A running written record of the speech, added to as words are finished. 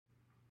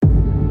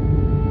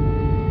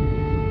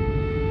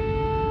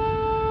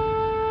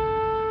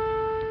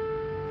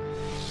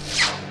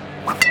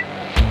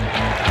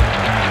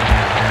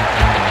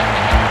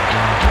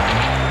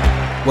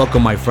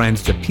Welcome, my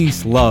friends, to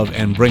Peace, Love,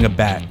 and Bring It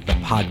Back, the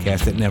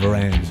podcast that never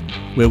ends,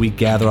 where we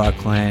gather our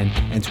clan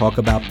and talk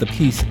about the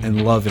peace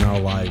and love in our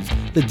lives,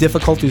 the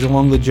difficulties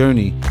along the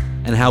journey,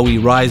 and how we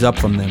rise up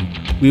from them.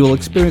 We will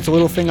experience a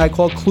little thing I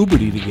call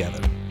Kluberty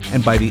together,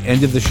 and by the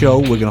end of the show,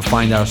 we're going to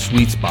find our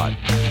sweet spot.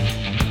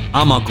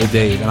 I'm Uncle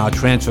Dave, and our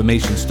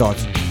transformation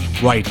starts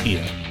right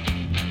here.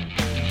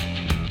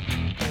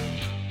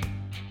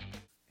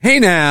 Hey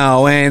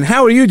now, and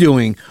how are you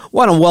doing?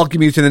 Want to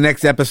welcome you to the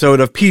next episode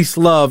of Peace,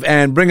 Love,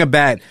 and Bring It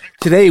Back.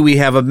 Today we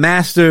have a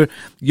master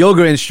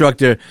yoga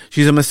instructor.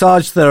 She's a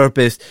massage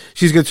therapist.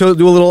 She's going to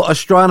do a little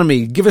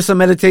astronomy, give us some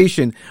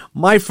meditation.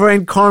 My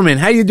friend Carmen.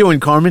 How you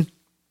doing, Carmen?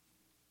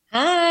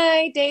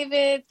 Hi,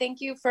 David. Thank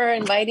you for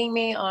inviting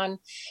me on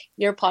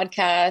your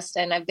podcast.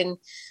 And I've been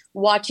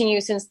watching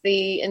you since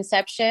the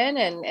inception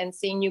and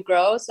seeing you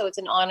grow. So it's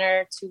an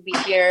honor to be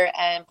here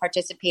and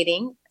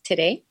participating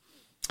today.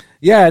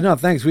 Yeah, no,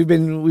 thanks. We've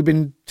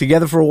been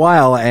together for a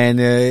while, and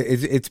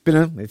it's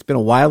been a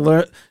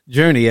wild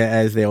journey,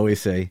 as they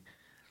always say.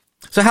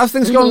 So, how's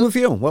things going with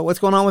you? What's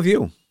going on with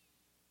you?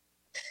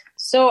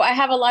 So, I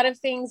have a lot of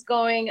things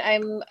going.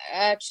 I'm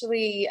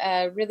actually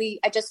I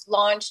just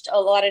launched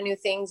a lot of new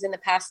things in the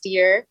past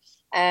year.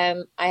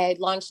 I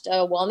launched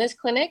a wellness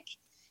clinic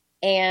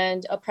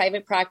and a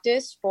private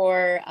practice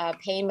for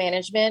pain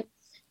management,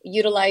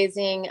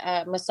 utilizing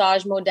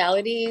massage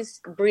modalities,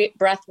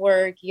 breath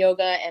work,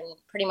 yoga, and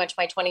pretty much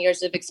my 20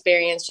 years of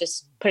experience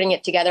just putting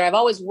it together. I've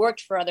always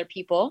worked for other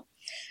people,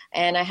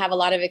 and I have a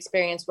lot of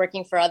experience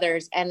working for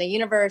others. And the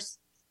universe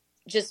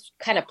just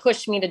kind of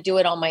pushed me to do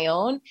it on my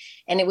own.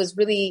 And it was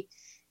really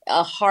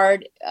a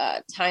hard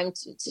time.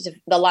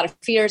 A lot of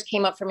fears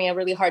came up for me, a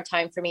really hard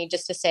time for me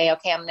just to say,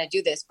 okay, I'm going to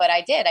do this. But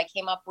I did. I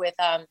came up with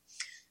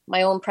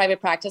my own private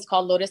practice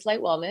called Lotus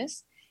Light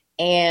Wellness.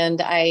 And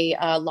I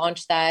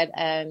launched that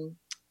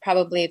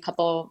probably a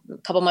couple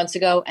months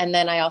ago. And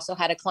then I also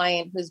had a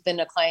client who's been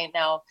a client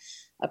now,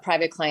 a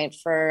private client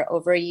for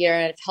over a year.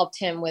 And I've helped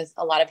him with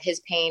a lot of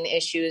his pain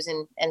issues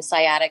and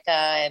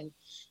sciatica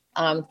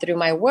and through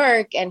my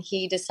work. And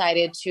he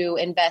decided to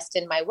invest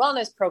in my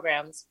wellness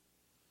programs.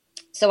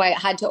 So I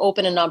had to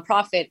open a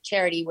nonprofit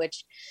charity,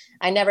 which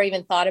I never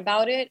even thought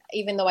about it,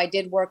 even though I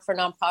did work for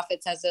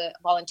nonprofits as a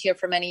volunteer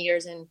for many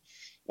years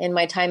in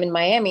my time in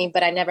Miami,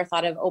 but I never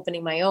thought of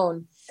opening my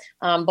own.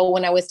 But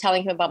when I was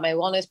telling him about my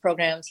wellness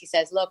programs, he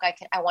says, look,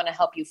 I want to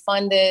help you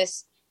fund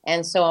this.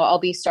 And so I'll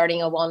be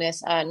starting a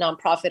wellness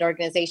nonprofit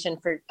organization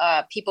for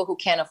people who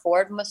can't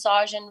afford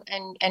massage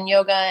and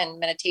yoga and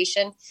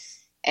meditation.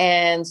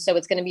 And so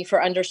it's going to be for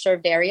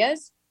underserved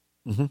areas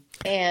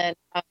and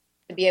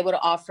to be able to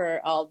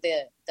offer all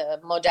the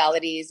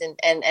modalities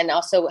and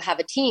also have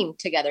a team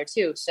together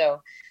too.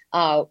 So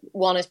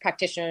wellness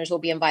practitioners will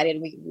be invited.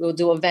 We will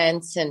do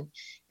events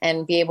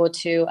and be able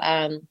to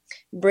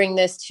bring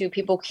this to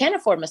people who can't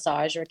afford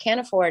massage or can't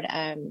afford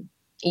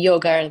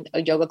yoga or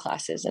yoga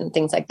classes and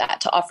things like that,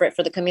 to offer it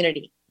for the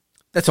community.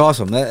 That's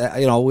awesome.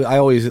 I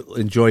always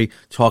enjoy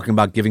talking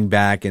about giving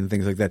back and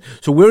things like that.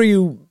 So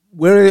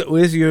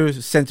where's your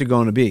center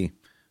going to be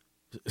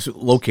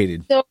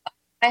located? So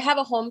I have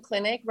a home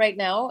clinic right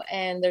now,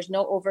 and there's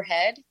no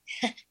overhead.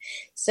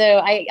 So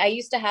I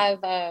used to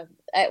have,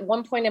 at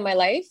one point in my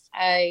life,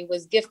 I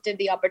was gifted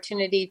the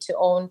opportunity to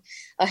own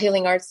a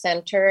healing arts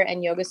center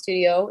and yoga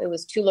studio. It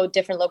was two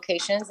different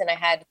locations, and I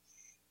had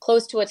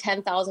close to a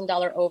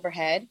 $10,000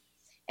 overhead.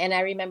 And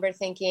I remember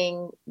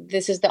thinking,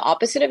 this is the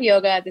opposite of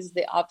yoga. This is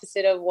the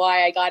opposite of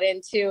why I got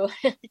into,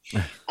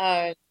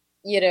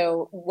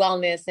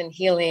 wellness and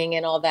healing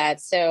and all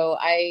that. So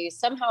I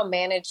somehow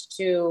managed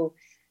to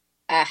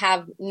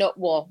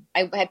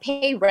I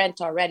pay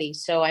rent already.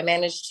 So I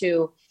managed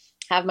to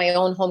have my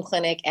own home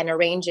clinic and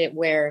arrange it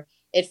where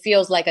it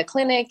feels like a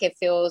clinic,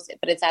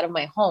 but it's out of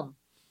my home.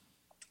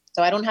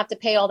 So I don't have to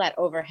pay all that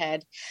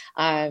overhead,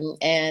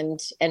 and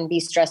be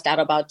stressed out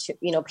about,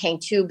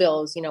 paying two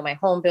bills, my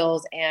home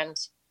bills and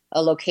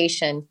a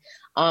location.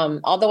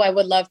 Although I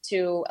would love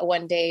to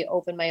one day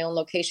open my own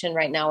location.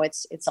 Right now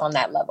it's on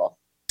that level.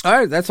 All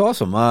right. That's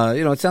awesome.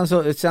 It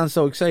sounds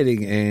so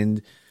exciting.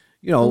 And,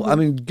 I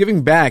mean,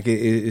 giving back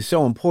is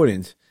so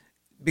important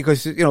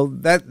because,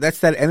 that's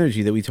that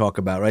energy that we talk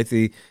about, right?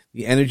 The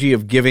energy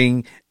of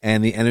giving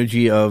and the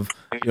energy of,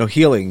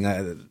 healing.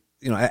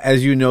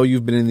 As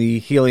you've been in the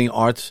healing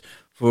arts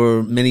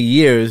for many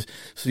years,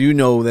 so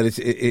that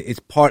it's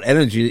part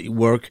energy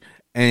work.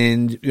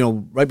 And,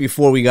 right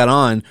before we got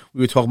on,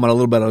 we were talking about a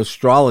little bit of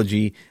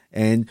astrology.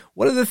 And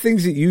what are the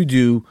things that you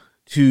do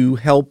to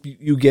help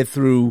you get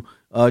through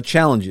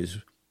challenges?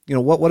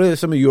 What are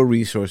some of your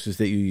resources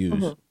that you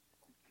use?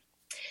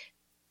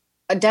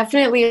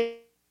 Definitely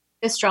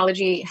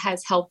astrology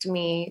has helped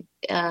me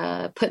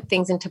put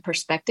things into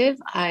perspective.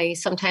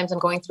 Sometimes I'm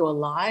going through a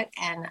lot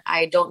and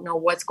I don't know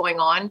what's going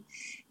on.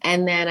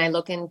 And then I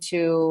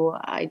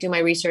do my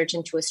research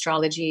into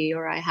astrology,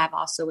 or I have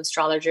also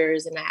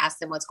astrologers and I ask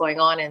them what's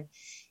going on. And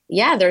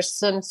yeah, there's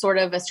some sort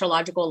of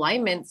astrological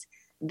alignments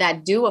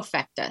that do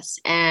affect us.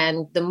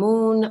 And the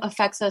moon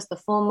affects us, the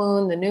full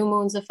moon, the new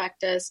moons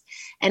affect us.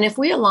 And if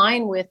we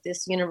align with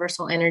this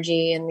universal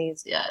energy and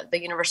the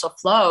universal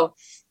flow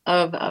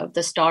of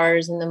the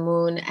stars and the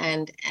moon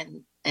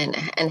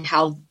and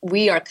how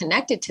we are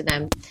connected to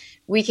them,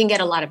 we can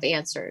get a lot of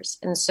answers.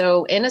 And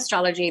so in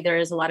astrology, there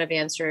is a lot of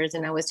answers.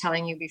 And I was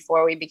telling you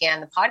before we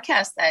began the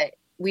podcast that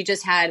we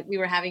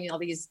were having all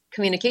these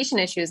communication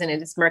issues, and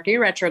it is Mercury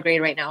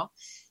retrograde right now.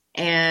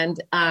 And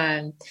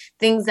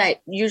things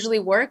that usually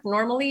work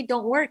normally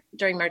don't work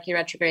during Mercury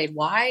retrograde.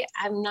 Why?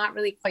 I'm not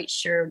really quite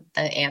sure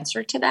the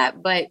answer to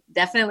that, but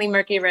definitely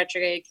Mercury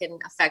retrograde can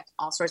affect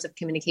all sorts of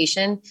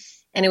communication.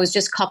 And it was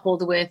just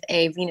coupled with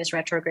a Venus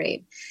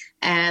retrograde.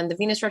 And the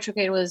Venus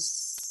retrograde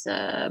was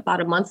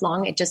about a month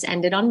long. It just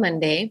ended on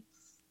Monday.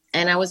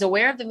 And I was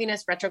aware of the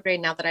Venus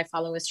retrograde now that I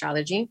follow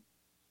astrology.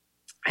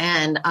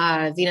 And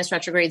Venus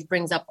retrograde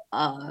brings up,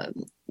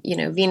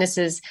 Venus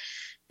is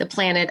the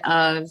planet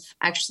of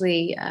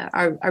actually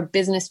our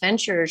business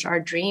ventures, our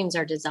dreams,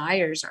 our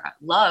desires, our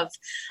love,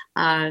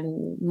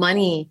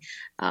 money,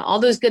 all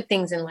those good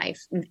things in life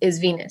is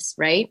Venus,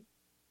 right?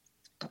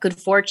 Good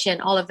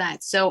fortune, all of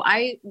that. So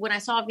when I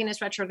saw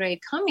Venus retrograde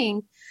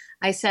coming,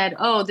 I said,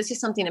 oh, this is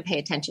something to pay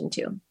attention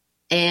to.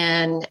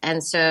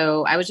 And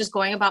so I was just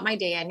going about my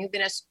day. I knew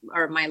Venus,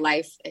 or my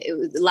life,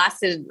 it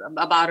lasted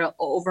about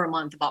over a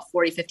month, about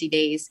 40, 50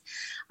 days.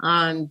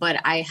 But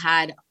I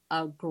had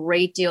a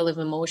great deal of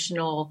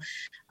emotional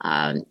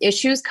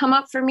issues come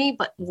up for me,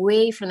 but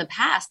way from the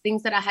past,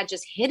 things that I had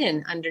just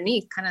hidden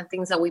underneath, kind of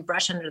things that we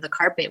brush under the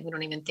carpet, we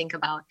don't even think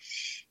about.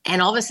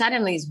 And all of a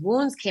sudden these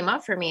wounds came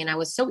up for me, and I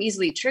was so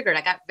easily triggered.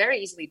 I got very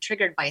easily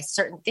triggered by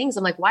certain things.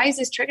 I'm like, why is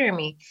this triggering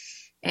me?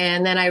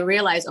 And then I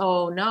realized,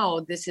 oh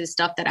no, this is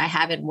stuff that I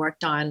haven't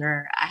worked on,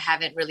 or I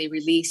haven't really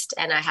released,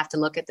 and I have to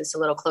look at this a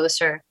little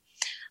closer.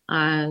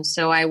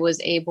 So I was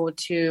able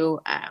to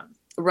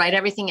write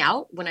everything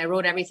out. When I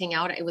wrote everything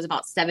out, it was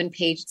about 7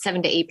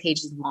 to 8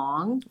 pages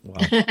long.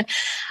 Wow.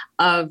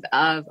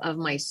 of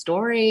my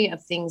story,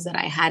 of things that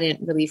I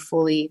hadn't really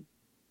fully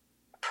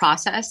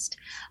processed,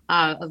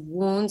 of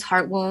wounds,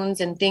 heart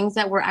wounds, and things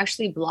that were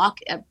actually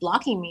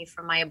blocking me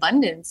from my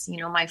abundance,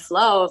 my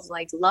flow of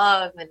like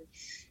love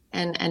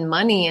and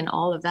money and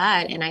all of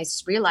that. And I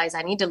realized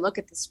I need to look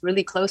at this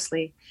really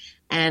closely,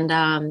 and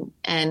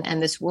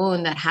this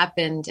wound that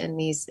happened, and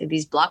these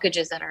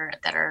blockages that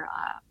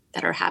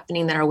are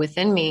happening, that are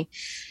within me.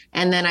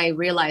 And then I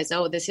realized,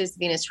 oh, this is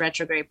Venus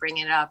retrograde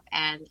bringing it up.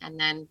 And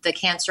then the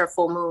Cancer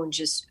full moon,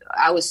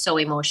 I was so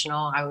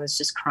emotional. I was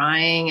just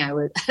crying.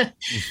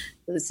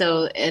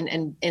 So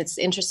it's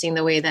interesting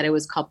the way that it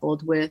was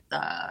coupled with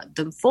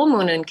the full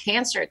moon in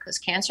Cancer, because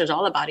Cancer is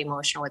all about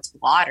emotional. It's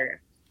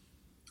water.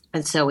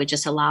 And so it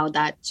just allowed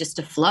that just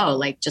to flow,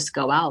 like just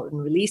go out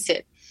and release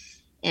it.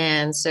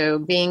 And so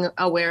being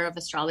aware of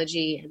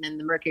astrology, and then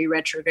the Mercury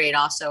retrograde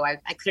also, I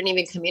couldn't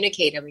even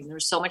communicate. I mean, there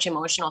was so much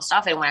emotional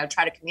stuff. And when I would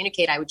try to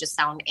communicate, I would just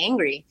sound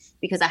angry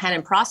because I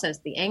hadn't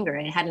processed the anger.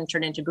 It hadn't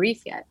turned into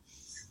grief yet.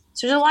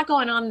 So there's a lot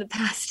going on in the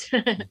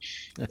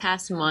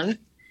past month.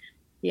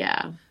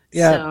 Yeah.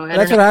 Yeah. So,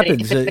 that's what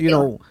happens.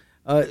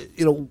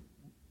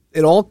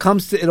 It all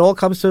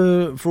comes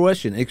to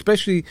fruition,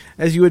 especially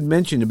as you had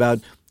mentioned about,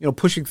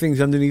 pushing things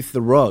underneath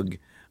the rug.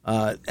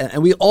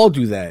 And we all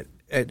do that.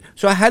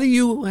 So how do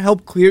you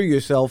help clear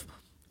yourself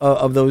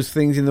of those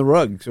things in the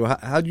rug? So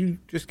how do you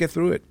just get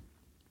through it?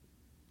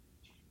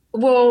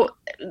 Well,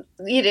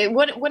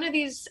 one of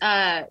these,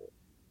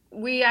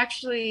 we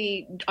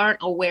actually aren't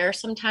aware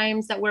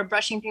sometimes that we're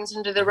brushing things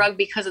under the rug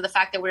because of the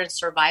fact that we're in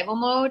survival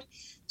mode.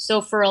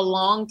 So for a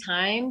long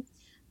time,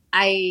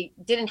 I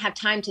didn't have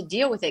time to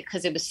deal with it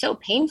because it was so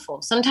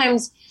painful.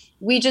 Sometimes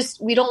we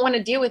don't want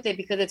to deal with it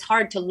because it's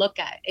hard to look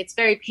at. It's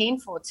very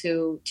painful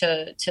to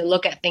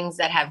look at things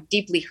that have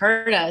deeply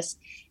hurt us.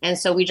 And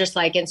so we just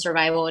like in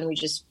survival, and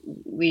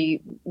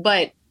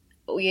but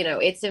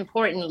it's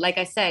important. Like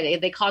I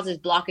said, they causes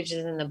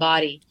blockages in the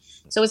body.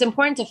 So it's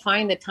important to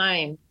find the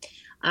time.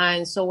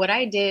 And so what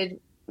I did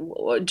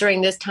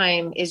during this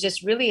time is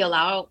just really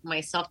allow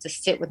myself to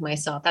sit with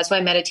myself. That's why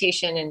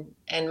meditation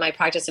and my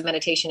practice of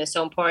meditation is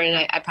so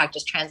important. I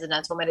practice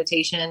transcendental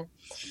meditation.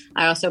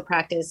 I also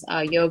practice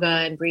yoga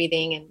and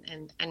breathing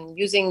and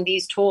using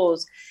these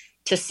tools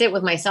to sit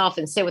with myself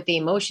and sit with the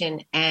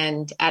emotion.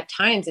 And at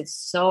times it's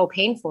so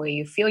painful.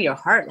 You feel your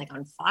heart like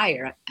on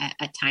fire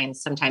at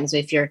times. Sometimes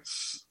if you're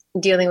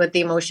dealing with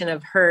the emotion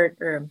of hurt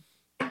or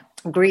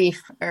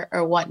grief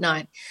or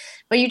whatnot,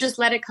 but you just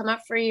let it come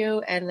up for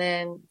you, and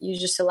then you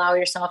just allow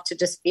yourself to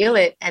just feel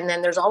it. And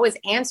then there's always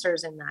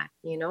answers in that,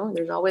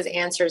 there's always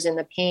answers in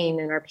the pain,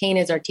 and our pain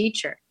is our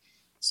teacher.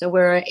 So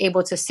we're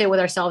able to sit with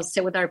ourselves,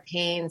 sit with our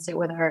pain, sit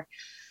with our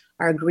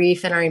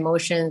grief and our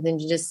emotions, and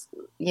just,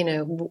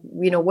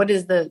 what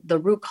is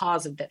the root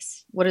cause of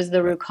this? What is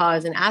the root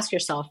cause? And ask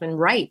yourself and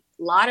write.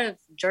 A lot of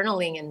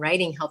journaling and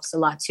writing helps a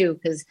lot too,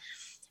 because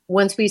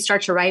once we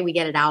start to write, we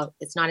get it out.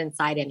 It's not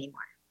inside anymore.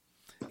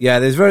 Yeah,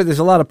 there's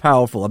a lot of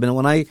powerful. I mean,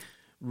 when I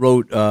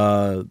wrote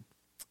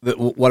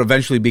what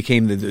eventually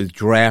became the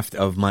draft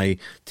of my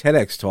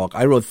TEDx talk.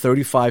 I wrote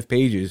 35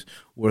 pages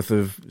worth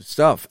of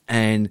stuff,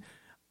 and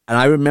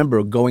I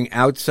remember going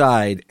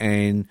outside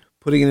and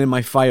putting it in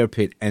my fire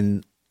pit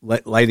and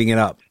lighting it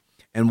up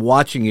and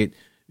watching it,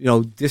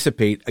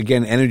 dissipate,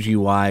 again,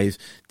 energy-wise,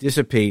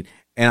 dissipate.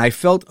 And I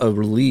felt a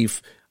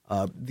relief.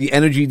 The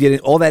energy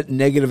didn't, all that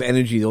negative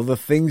energy, all the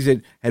things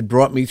that had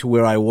brought me to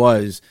where I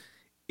was,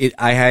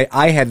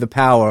 I had the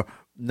power,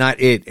 not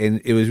it.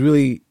 And it was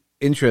really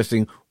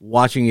interesting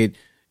watching it,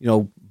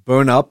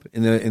 burn up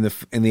in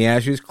the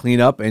ashes,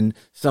 clean up, and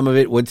some of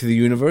it went to the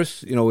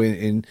universe,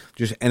 in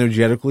just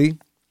energetically.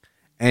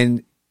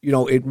 And,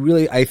 it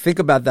really, I think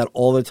about that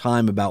all the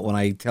time about when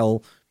I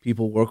tell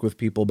people, work with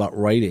people about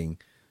writing.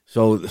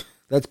 So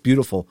that's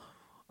beautiful.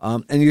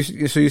 And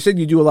so you said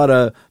you do a lot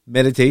of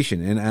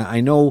meditation, and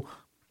I know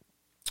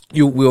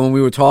when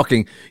we were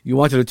talking, you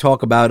wanted to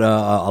talk about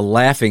a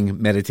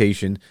laughing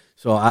meditation.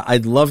 So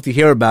I'd love to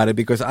hear about it,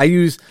 because I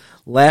use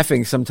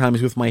laughing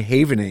sometimes with my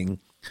havening.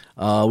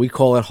 We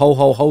call it ho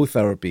ho ho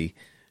therapy.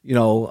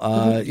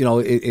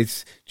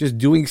 It's just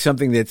doing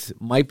something that's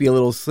might be a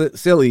little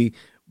silly,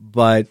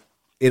 but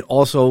it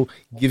also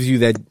gives you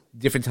that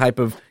different type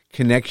of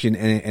connection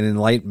and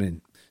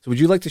enlightenment. So would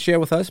you like to share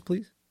with us,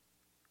 please?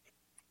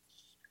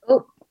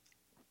 Oh.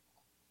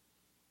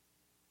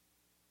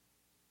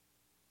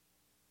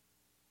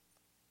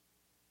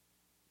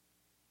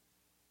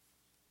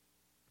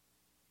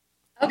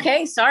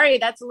 Okay, sorry.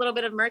 That's a little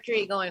bit of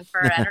mercury going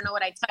for, I don't know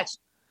what I touched.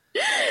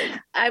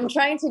 I'm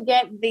trying to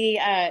get the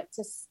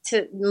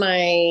to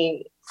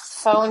my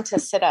phone to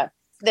sit up.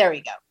 There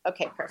we go.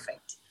 Okay,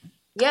 perfect.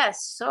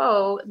 Yes.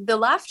 So the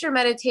laughter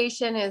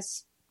meditation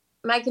is,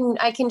 I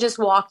can just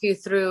walk you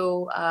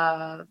through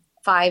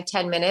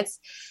 5-10 minutes.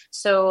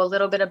 So a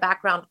little bit of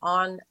background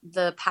on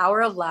the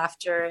power of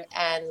laughter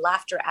and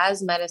laughter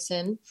as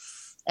medicine.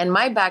 And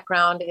my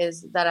background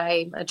is that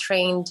I'm a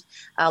trained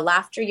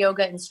laughter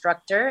yoga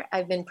instructor.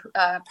 I've been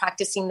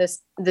practicing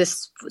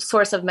this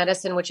source of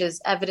medicine, which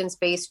is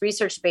evidence-based,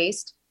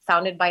 research-based,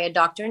 founded by a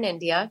doctor in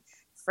India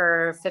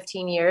for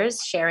 15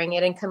 years, sharing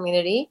it in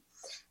community.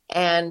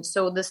 And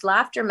so this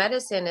laughter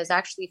medicine is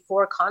actually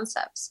 4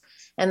 concepts.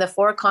 And the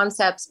 4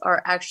 concepts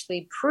are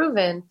actually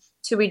proven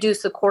to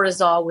reduce the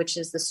cortisol, which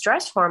is the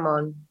stress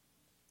hormone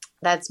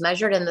that's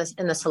measured in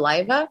the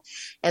saliva.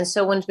 And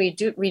so when we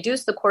do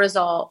reduce the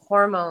cortisol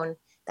hormone,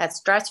 that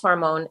stress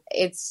hormone,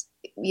 it's,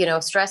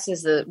 stress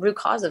is the root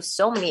cause of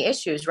so many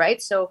issues,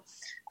 right? So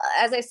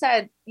as I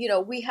said,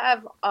 we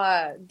have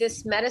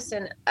this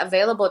medicine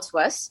available to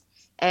us,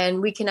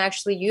 and we can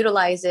actually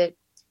utilize it.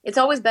 It's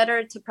always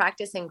better to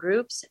practice in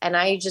groups, and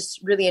I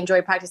just really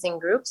enjoy practicing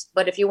groups.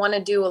 But if you want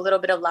to do a little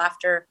bit of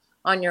laughter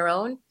on your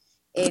own,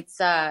 it's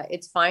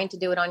fine to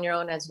do it on your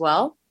own as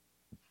well.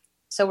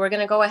 So we're going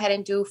to go ahead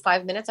and do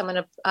 5 minutes. I'm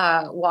going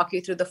to walk you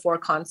through the 4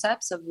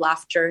 concepts of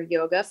laughter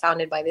yoga,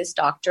 founded by this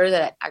doctor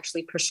that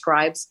actually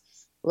prescribes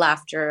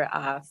laughter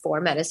for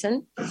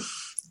medicine.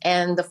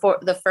 And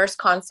the first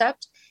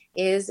concept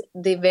is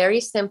the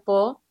very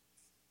simple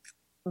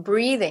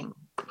breathing.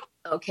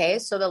 Okay,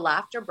 so the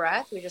laughter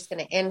breath, we're just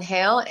going to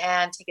inhale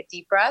and take a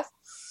deep breath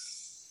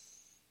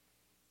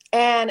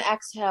and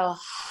exhale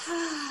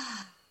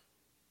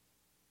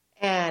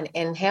and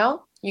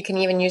inhale. You can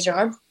even use your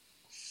arm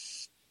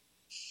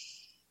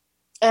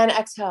and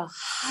exhale.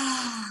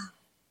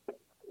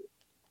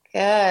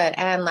 Good.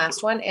 And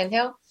last one,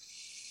 inhale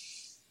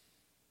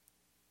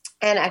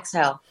and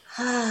exhale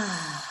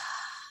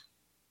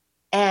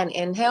and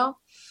inhale.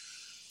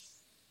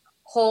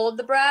 Hold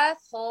the breath,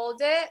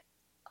 hold it,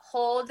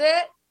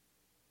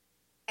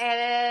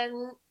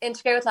 and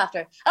integrate with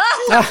laughter.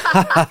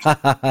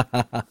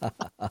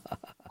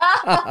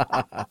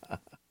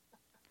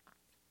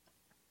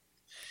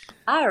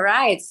 All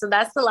right. So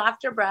that's the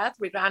laughter breath.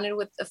 We grounded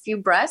with a few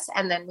breaths,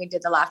 and then we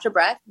did the laughter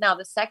breath. Now,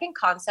 the second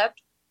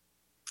concept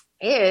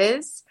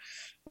is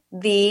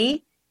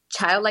the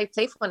childlike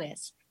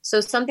playfulness.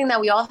 So something that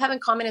we all have in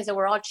common is that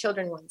we're all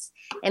children once.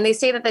 And they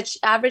say that the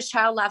average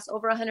child laughs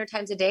over 100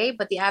 times a day,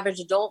 but the average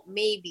adult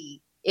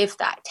maybe, if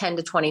that, 10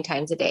 to 20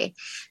 times a day.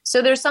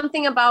 So there's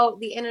something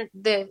about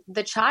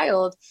the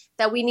child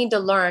that we need to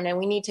learn, and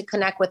we need to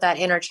connect with that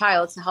inner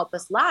child to help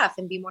us laugh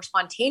and be more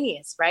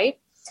spontaneous, right?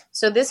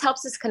 So this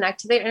helps us connect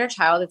to the inner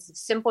child. It's a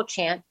simple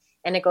chant,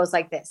 and it goes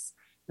like this.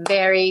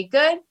 Very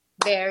good.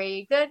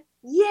 Very good.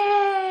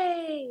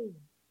 Yay.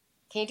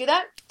 Can you do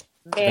that?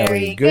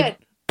 Very good.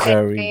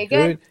 Very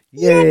good.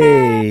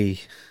 Yay.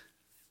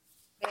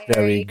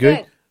 Very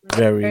good.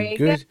 Very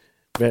good.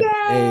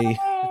 Yay.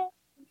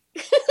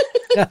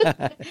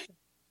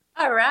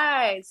 All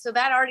right. So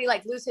that already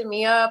loosened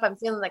me up. I'm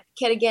feeling like a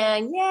kid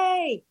again.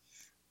 Yay.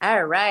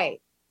 All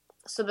right.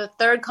 So the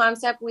third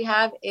concept we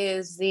have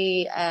is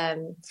the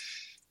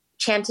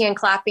chanting and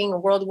clapping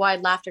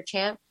worldwide laughter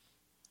chant.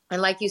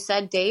 And like you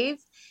said, Dave,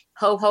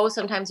 ho ho,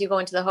 sometimes you go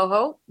into the ho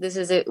ho. This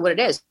is what it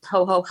is.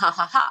 Ho ho ha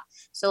ha ha.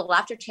 So the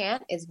laughter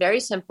chant is very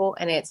simple,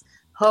 and it's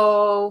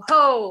ho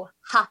ho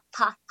ha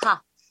ha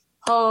ha.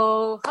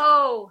 Ho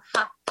ho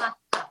ha ha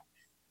ha.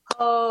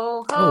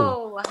 Ho, Ho,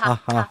 ho, ha, ha,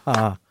 ha, ha, ha.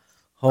 ha.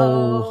 Ho,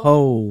 Ho.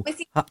 ho. Let me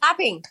see Ha.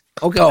 clapping.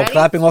 Okay, oh, Ready?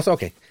 clapping also?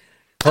 Okay.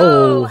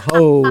 Ho, Ho, ha,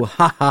 ho,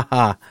 ha, ha,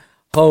 ha.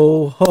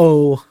 Ho,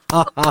 ho,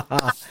 ha, ha,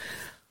 ha.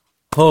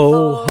 Ho,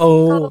 ho, ho,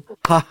 ho,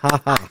 ha,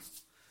 ha, ha.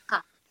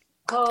 ha.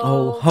 Ho,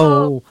 Ho, ho.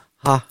 ho,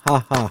 ha, ha,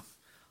 ha.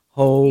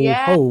 Ho,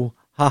 Yeah, ho,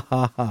 ha,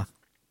 ha, ha.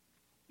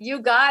 you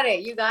got it.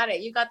 You got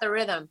it. You got the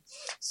rhythm.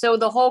 So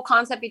the whole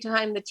concept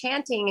behind the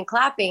chanting and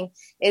clapping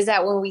is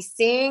that when we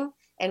sing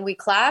and we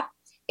clap,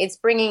 it's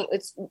bringing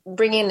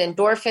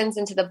endorphins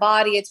into the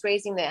body. It's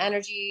raising the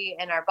energy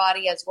in our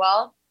body as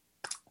well.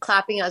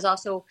 Clapping is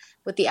also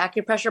with the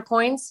acupressure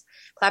points.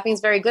 Clapping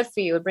is very good for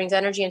you. It brings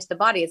energy into the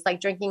body. It's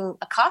like drinking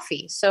a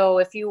coffee. So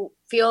if you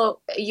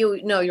feel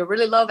you're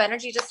really low of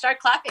energy, just start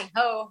clapping.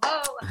 Ho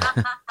ho ha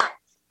ha ha.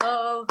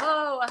 Ho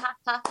ho ha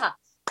ha ha.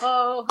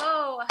 Ho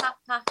ho ha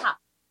ha ha.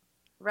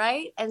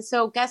 Right? And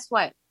so guess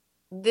what?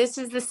 This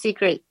is the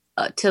secret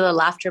to the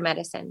laughter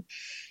medicine.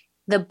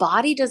 The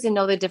body doesn't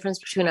know the difference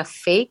between a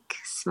fake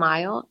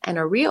smile and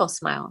a real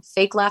smile,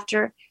 fake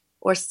laughter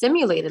or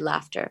simulated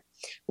laughter.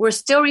 We're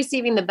still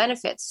receiving the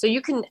benefits. So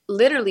you can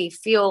literally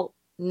feel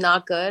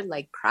not good,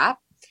 like crap,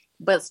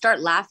 but start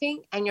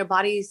laughing and your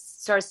body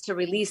starts to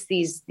release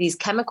these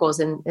chemicals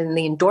and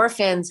the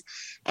endorphins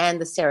and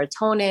the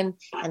serotonin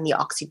and the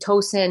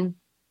oxytocin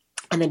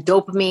and the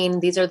dopamine.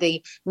 These are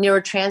the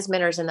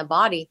neurotransmitters in the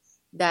body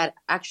that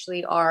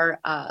actually are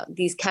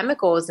these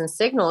chemicals and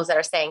signals that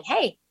are saying,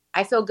 hey,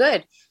 I feel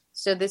good.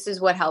 So this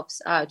is what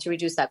helps to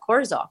reduce that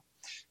cortisol.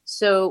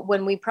 So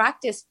when we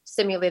practice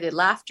simulated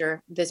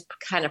laughter, this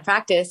kind of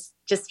practice,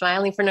 just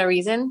smiling for no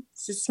reason,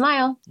 just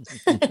smile.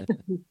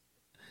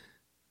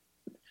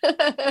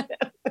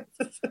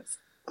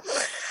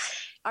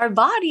 Our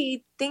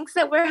body thinks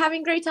that we're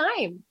having a great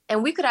time.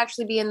 And we could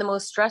actually be in the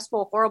most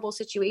stressful, horrible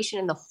situation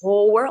in the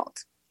whole world.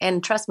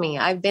 And trust me,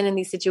 I've been in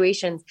these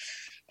situations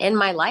in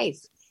my life.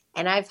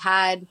 And I've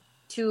had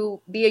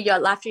to be a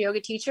laughter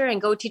yoga teacher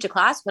and go teach a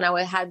class when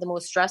I had the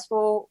most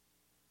stressful,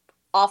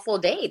 awful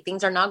day.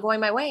 Things are not going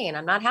my way and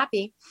I'm not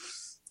happy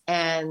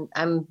and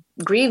I'm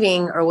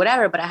grieving or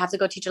whatever, but I have to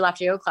go teach a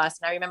laughter yoga class.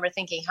 And I remember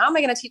thinking, how am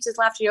I going to teach this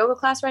laughter yoga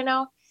class right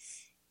now?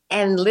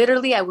 And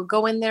literally I would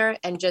go in there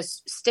and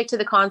just stick to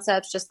the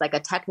concepts, just like a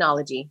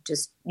technology,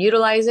 just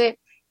utilize it.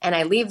 And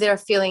I leave there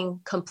feeling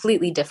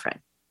completely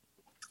different.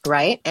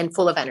 Right. And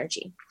full of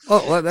energy.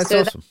 Oh, well, that's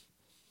awesome.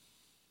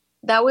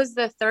 That was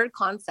the third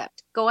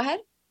concept. Go ahead.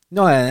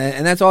 No,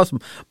 and that's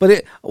awesome.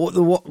 But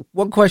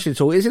one question.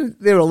 So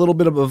isn't there a little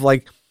bit of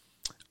like,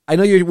 I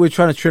know we're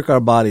trying to trick our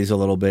bodies a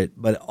little bit,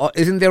 but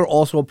isn't there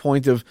also a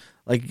point of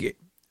like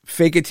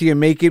fake it till you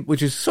make it,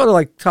 which is sort of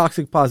like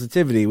toxic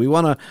positivity? We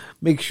want to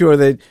make sure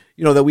that,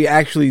 that we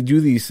actually do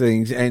these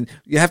things, and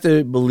you have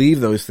to believe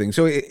those things.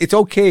 So it's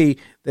okay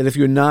that if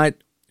you're not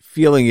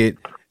feeling it,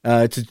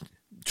 to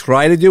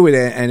try to do it.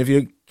 And if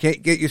you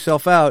can't get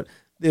yourself out,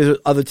 there's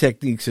other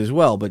techniques as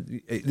well. But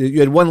you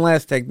had one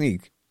last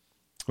technique,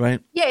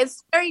 right? Yeah,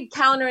 it's very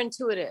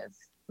counterintuitive.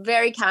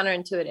 Very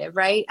counterintuitive,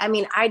 right? I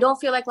mean, I don't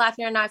feel like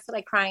laughing right now. I feel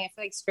like crying. I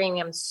feel like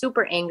screaming. I'm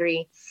super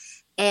angry.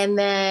 And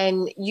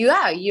then,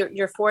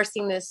 you're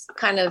forcing this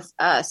kind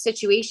of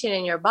situation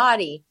in your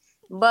body.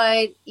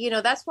 But,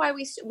 that's why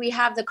we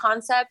have the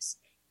concepts,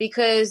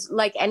 because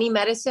like any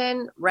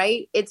medicine,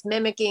 right? It's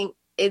mimicking,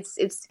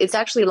 it's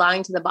actually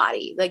lying to the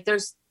body. Like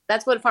that's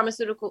what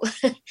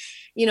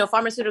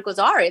pharmaceuticals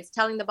are. It's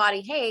telling the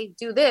body, hey,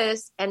 do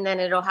this, and then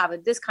it'll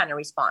have this kind of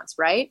response,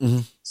 right?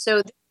 Mm-hmm.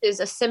 So this is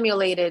a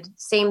simulated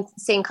same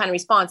kind of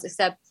response,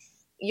 except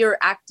you're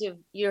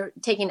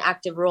taking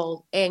active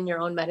role in your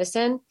own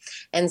medicine.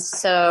 And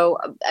so,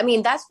 I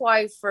mean, that's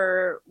why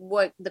for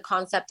what the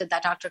concept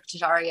that Dr.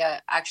 Kataria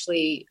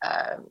actually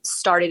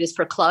started is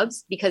for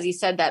clubs, because he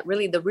said that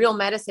really the real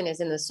medicine is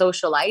in the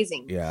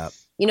socializing. Yeah.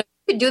 You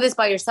could do this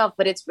by yourself,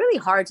 but it's really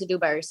hard to do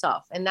by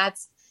yourself. And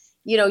that's,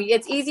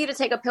 it's easy to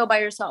take a pill by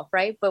yourself,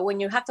 right? But when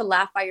you have to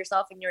laugh by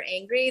yourself and you're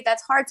angry,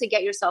 that's hard to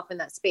get yourself in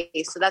that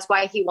space. So that's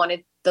why he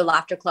wanted the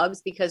laughter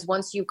clubs, because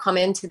once you come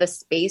into the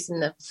space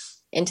and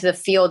into the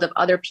field of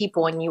other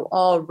people, and you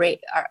all are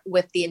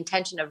with the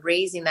intention of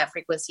raising that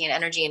frequency and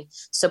energy and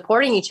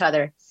supporting each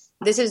other,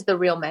 this is the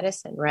real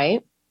medicine,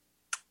 right?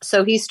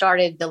 So he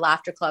started the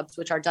laughter clubs,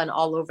 which are done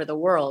all over the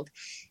world,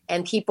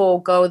 and people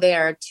go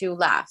there to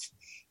laugh.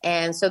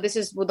 And so this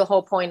is the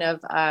whole point of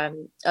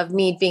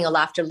me being a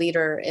laughter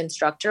leader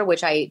instructor,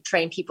 which I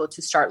train people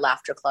to start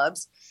laughter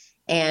clubs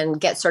and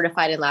get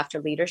certified in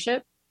laughter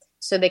leadership,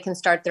 so they can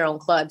start their own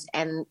clubs,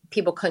 and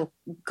people can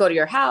go to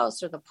your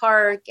house or the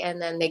park,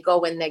 and then they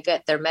go and they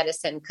get their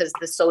medicine, because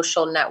the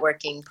social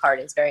networking part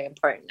is very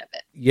important of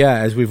it. Yeah,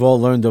 as we've all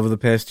learned over the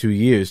past 2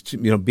 years,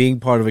 being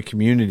part of a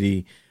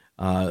community,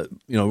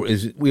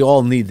 we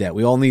all need that.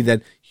 We all need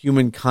that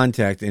human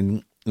contact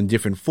in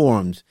different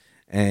forms.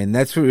 And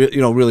that's,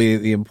 really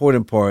the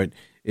important part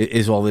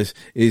is all this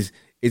is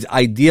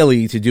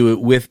ideally to do it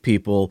with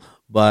people.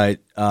 But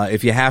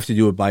if you have to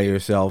do it by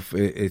yourself,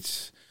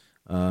 it's,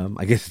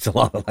 I guess it's a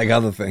lot like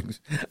other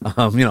things,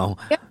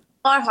 Yeah.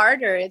 A lot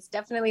harder. It's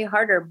definitely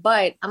harder.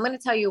 But I'm going to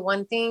tell you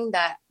one thing,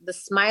 that the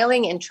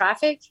smiling in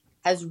traffic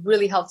has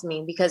really helped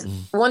me, because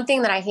one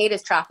thing that I hate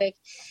is traffic.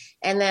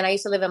 And then I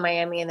used to live in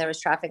Miami and there was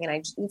traffic, and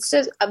it's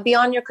just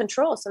beyond your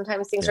control.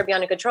 Sometimes things are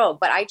beyond your control,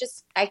 but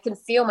I can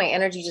feel my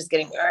energy just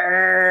getting,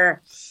 and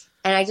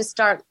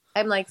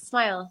I'm like,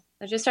 smile.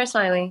 I just start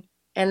smiling.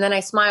 And then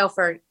I smile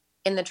for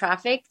in the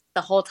traffic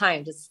the whole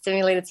time, just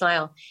simulated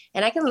smile.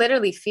 And I can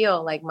literally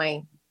feel like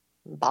my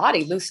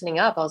body loosening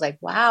up. I was like,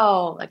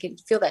 wow, I can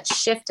feel that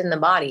shift in the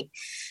body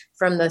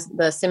from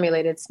the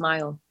simulated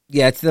smile.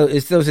 Yeah,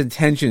 it's those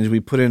intentions we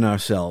put in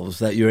ourselves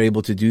that you're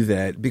able to do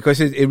that, because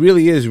it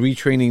really is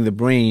retraining the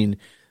brain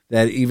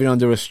that even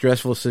under a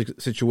stressful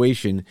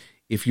situation,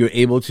 if you're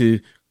able to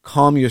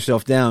calm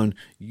yourself down,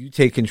 you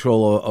take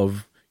control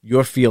of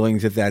your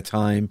feelings at that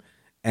time.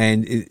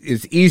 And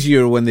it's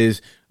easier when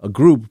there's a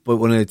group, but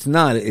when it's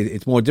not,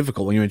 it's more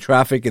difficult. When you're in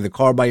traffic, in the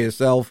car by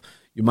yourself,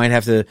 you might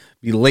have to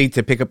be late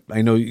to pick up.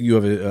 I know you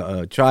have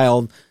a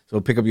child,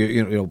 so pick up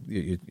your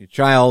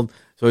child.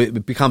 So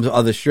it becomes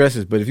other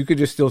stresses. But if you could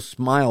just still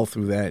smile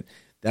through that,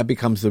 that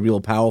becomes the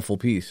real powerful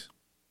piece.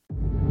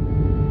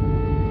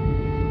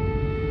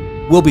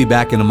 We'll be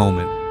back in a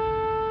moment.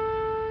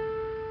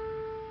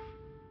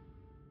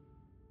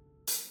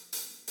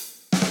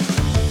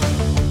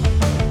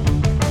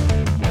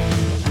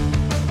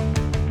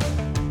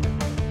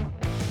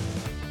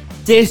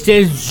 This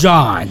is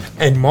John.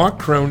 And Mark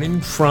Cronin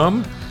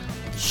from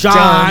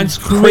John's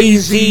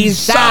Crazy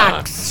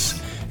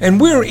Socks. And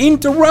we're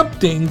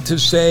interrupting to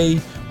say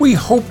we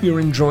hope you're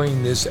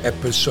enjoying this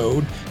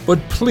episode, but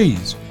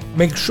please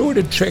make sure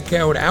to check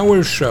out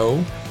our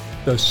show,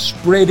 the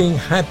Spreading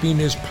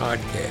Happiness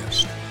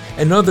Podcast,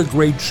 another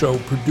great show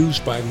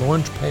produced by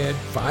Launchpad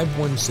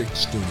 516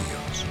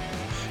 Studios.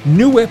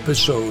 New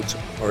episodes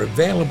are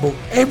available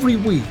every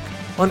week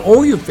on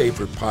all your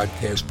favorite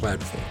podcast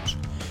platforms.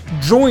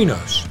 Join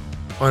us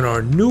on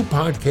our new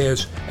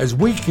podcast as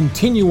we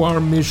continue our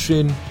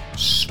mission,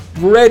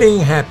 spreading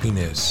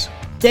happiness.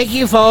 Thank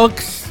you,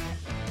 folks.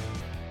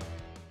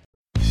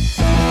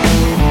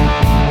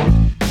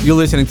 You're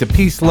listening to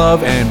Peace,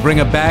 Love, and Bring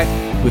It Back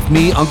with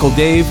me, Uncle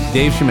Dave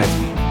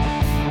Shemetsky.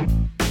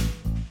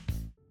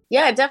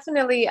 Yeah,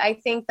 definitely. I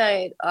think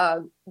that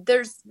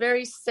there's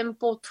very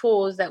simple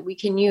tools that we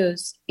can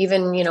use,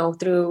 even,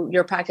 through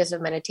your practice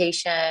of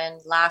meditation,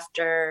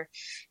 laughter,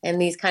 and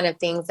these kind of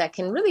things that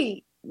can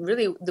really,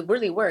 really,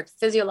 really work.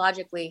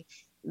 Physiologically,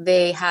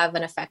 they have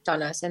an effect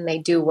on us, and they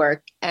do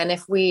work. And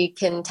if we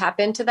can tap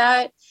into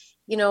that,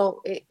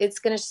 it's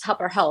going to just help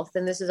our health.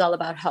 And this is all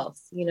about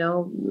health,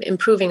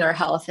 improving our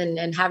health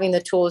and having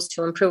the tools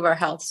to improve our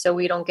health, so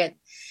we don't get,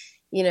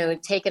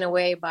 taken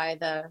away by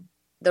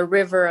the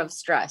river of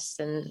stress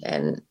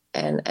and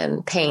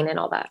pain and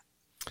all that.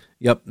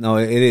 Yep. No,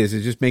 it is.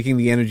 It's just making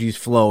the energies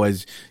flow,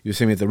 as you're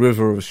saying, at the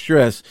river of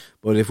stress.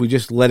 But if we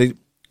just let it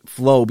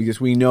flow, because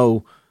we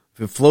know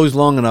if it flows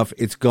long enough,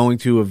 it's going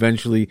to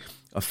eventually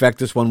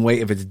affect us one way.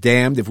 If it's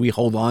dammed, if we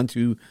hold on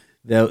to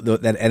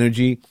that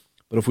energy,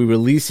 but if we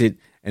release it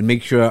and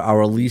make sure our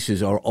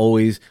releases are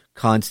always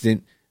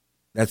constant,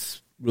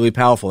 that's really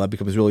powerful. That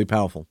becomes really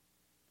powerful.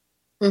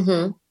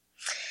 Mm-hmm.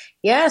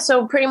 Yeah.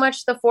 So pretty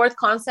much the fourth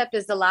concept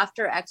is the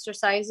laughter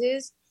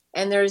exercises.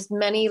 And there's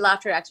many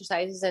laughter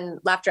exercises, and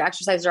laughter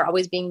exercises are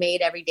always being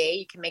made every day.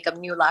 You can make up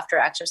new laughter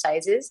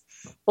exercises,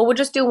 but we'll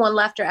just do one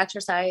laughter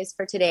exercise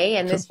for today.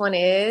 And this one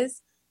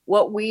is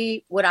what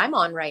I'm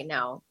on right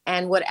now,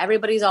 and what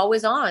everybody's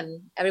always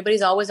on.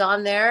 Everybody's always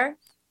on their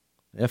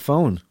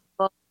phone.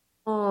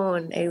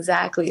 Phone.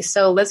 Exactly.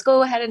 So let's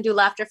go ahead and do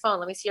laughter phone.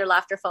 Let me see your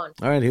laughter phone.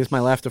 All right. Here's my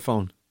laughter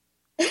phone.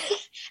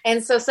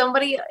 And so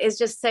somebody is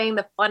just saying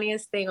the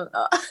funniest thing.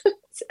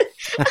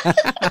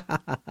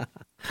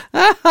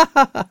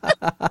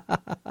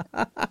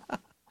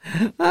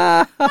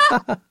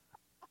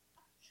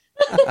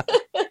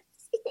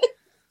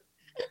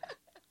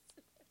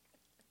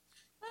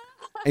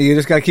 And you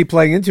just got to keep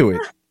playing into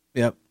it.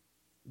 Yep.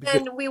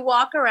 And we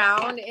walk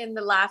around in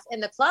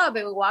the club,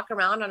 and we walk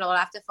around on our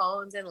laughter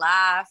phones and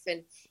laugh.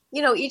 And,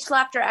 each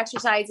laughter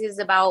exercise is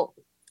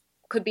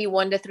could be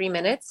 1 to 3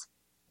 minutes.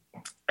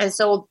 And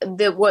so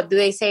what do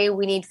they say?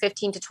 We need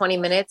 15 to 20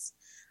 minutes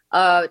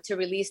to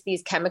release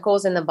these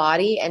chemicals in the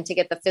body and to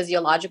get the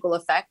physiological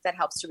effect that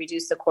helps to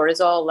reduce the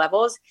cortisol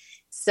levels.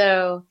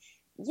 So,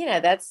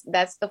 that's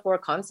the 4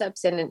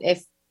 concepts. And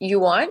if you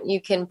want,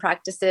 you can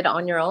practice it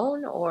on your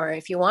own, or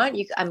if you want,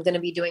 I'm going to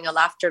be doing a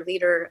laughter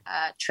leader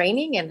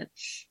training. And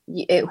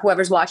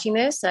whoever's watching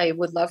this, I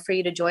would love for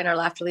you to join our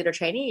laughter leader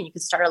training, and you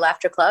can start a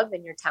laughter club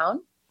in your town,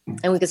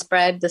 and we can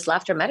spread this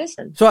laughter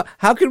medicine. So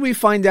how could we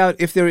find out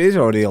if there is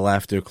already a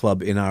laughter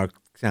club in our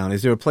town?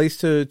 Is there a place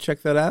to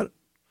check that out?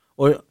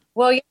 Well,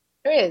 yeah,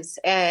 there is.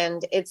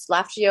 And it's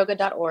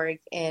laughteryoga.org.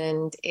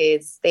 And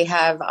they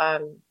have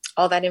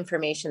all that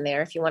information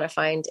there. If you want to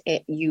find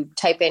it, you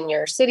type in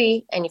your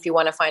city. And if you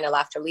want to find a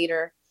laughter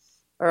leader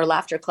or a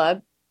laughter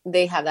club,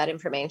 they have that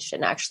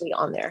information actually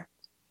on there.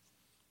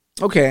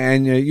 Okay,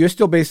 and you're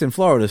still based in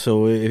Florida,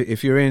 so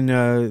if you're in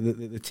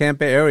the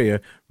Tampa area,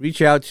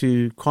 reach out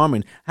to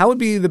Carmen. How would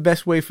be the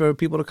best way for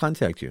people to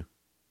contact you?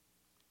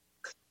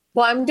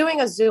 Well, I'm doing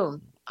a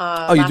Zoom.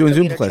 Oh, you're doing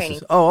Zoom classes.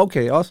 Training. Oh,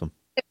 okay, awesome.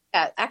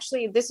 Yeah,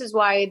 actually, this is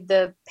why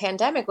the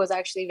pandemic was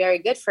actually very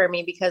good for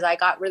me, because I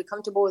got really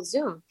comfortable with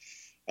Zoom.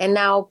 And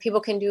now people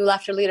can do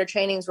laughter leader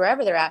trainings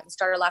wherever they're at and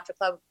start a laughter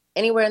club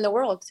anywhere in the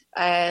world.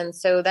 And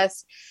so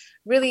that's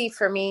really,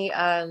 for me,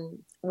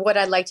 what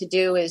I'd like to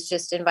do is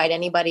just invite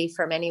anybody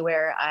from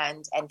anywhere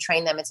and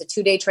train them. It's a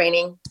 2-day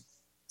training.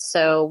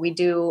 So we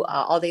do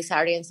all day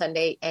Saturday and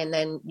Sunday. And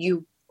then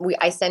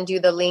I send you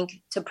the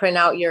link to print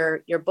out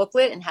your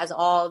booklet, and has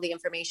all the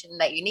information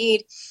that you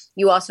need.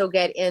 You also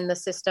get in the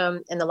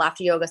system, in the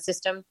laughter yoga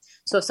system.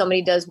 So if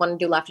somebody does want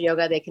to do laughter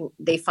yoga,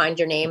 they find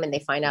your name and they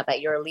find out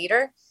that you're a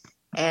leader.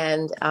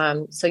 And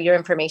so your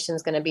information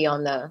is going to be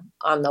on the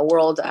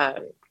world,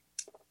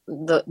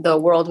 the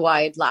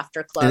worldwide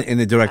laughter club in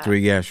the directory.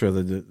 Yeah, sure.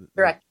 The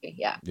directory.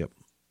 Yeah. Yep.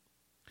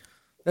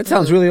 That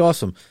sounds really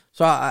awesome.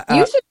 So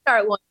you should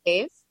start one,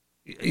 Dave.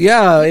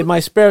 Yeah, in my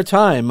spare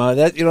time.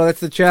 That's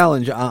the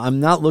challenge. I'm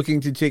not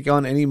looking to take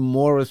on any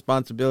more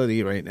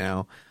responsibility right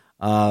now.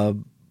 Not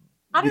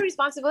a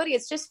responsibility.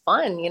 It's just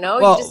fun,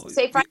 Well, you just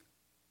say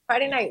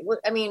Friday night.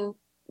 I mean,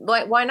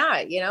 why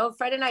not?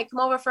 Friday night, come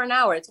over for an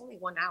hour. It's only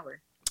 1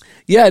 hour.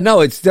 Yeah,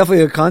 no, it's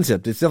definitely a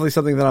concept. It's definitely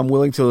something that I'm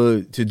willing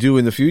to do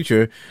in the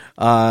future.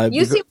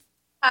 You seem to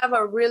have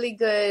a really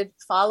good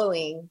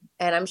following,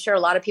 and I'm sure a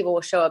lot of people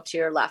will show up to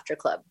your laughter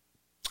club.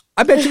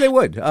 I bet you they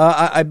would.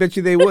 I bet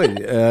you they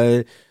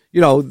would.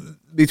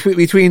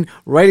 Between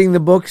writing the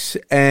books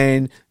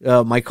and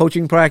my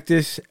coaching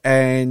practice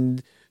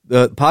and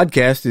the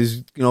podcast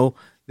is,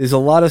 there's a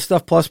lot of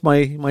stuff plus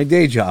my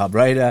day job,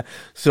 right?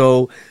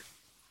 So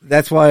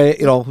that's why,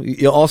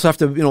 you also have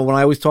to, when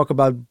I always talk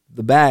about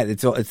the bat,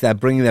 it's that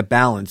bringing that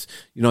balance.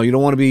 You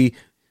don't want to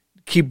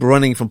keep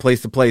running from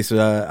place to place.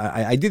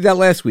 I did that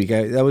last week.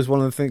 That was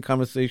one of the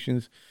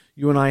conversations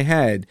you and I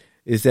had.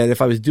 Is that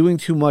if I was doing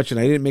too much and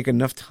I didn't make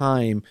enough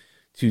time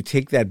to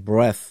take that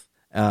breath,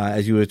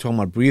 as you were talking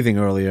about breathing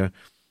earlier,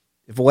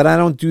 when I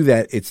don't do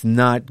that, it's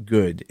not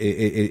good.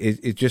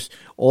 It just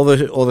all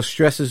the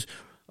stresses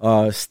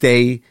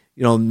stay.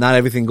 Not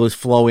everything goes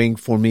flowing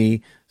for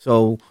me.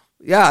 So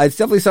yeah, it's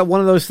definitely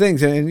one of those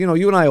things. And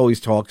you and I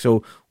always talk.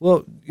 So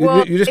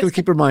you're just going to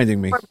keep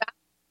reminding me.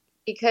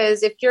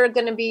 Because if you're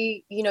going to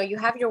be, you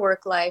have your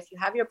work life, you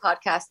have your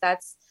podcast,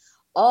 that's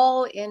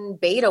all in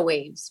beta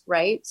waves,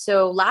 right?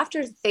 So laughter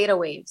is theta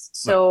waves.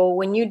 So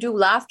when you do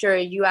laughter,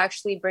 you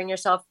actually bring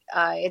yourself,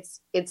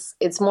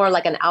 it's more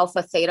like an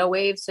alpha theta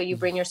wave. So you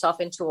bring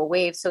yourself into a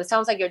wave. So it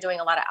sounds like you're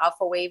doing a lot of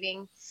alpha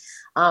waving,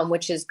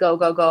 which is go,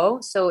 go, go.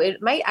 So it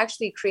might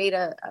actually create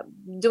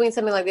doing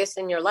something like this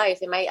in your life.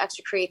 It might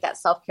actually create that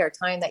self-care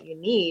time that you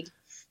need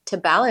to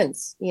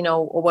balance,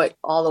 what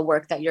all the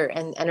work that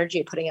and energy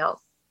you're putting out.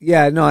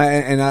 Yeah, no,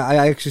 and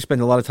I actually spend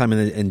a lot of time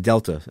in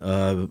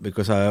Delta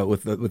because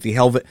with the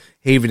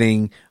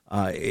havening,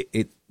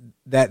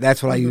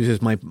 that's what I use as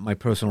my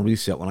personal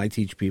reset when I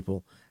teach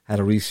people how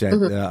to reset.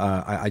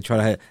 I try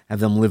to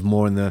have them live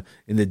more in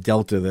the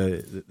Delta,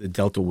 the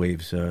Delta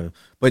waves.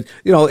 But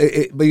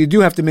but you do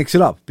have to mix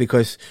it up,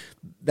 because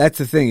that's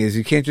the thing, is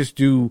you can't just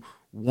do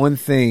one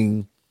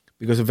thing,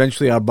 because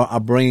eventually our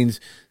brains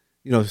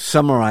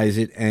summarize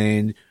it,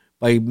 and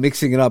by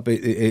mixing it up,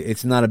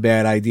 it's not a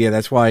bad idea.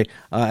 That's why,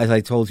 as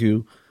I told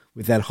you,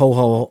 with that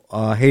ho-ho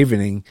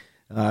havening,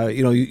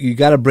 you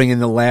got to bring in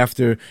the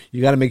laughter.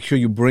 You got to make sure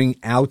you bring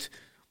out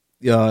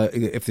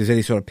if there's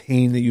any sort of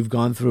pain that you've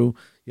gone through.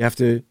 You have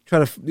to try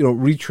to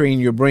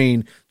retrain your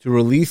brain to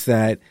release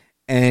that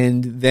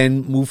and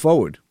then move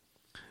forward.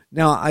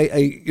 Now,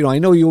 I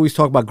know you always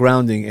talk about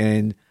grounding,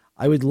 and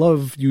I would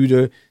love you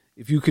to,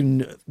 if you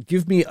can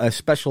give me a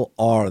special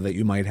R that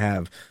you might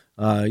have.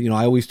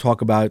 I always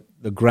talk about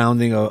the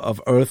grounding of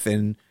earth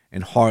and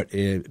heart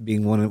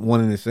being one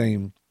and the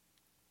same.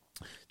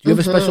 Do you have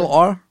a special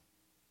R?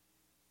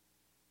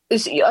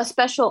 Is a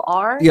special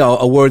R? Yeah,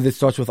 a word that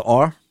starts with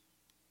R.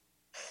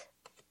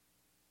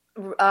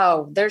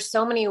 Oh, there's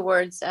so many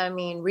words. I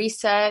mean,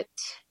 reset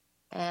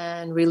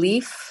and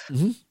relief.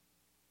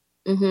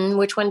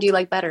 Which one do you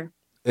like better?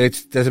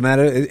 It doesn't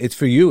matter. It's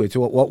for you. It's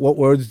what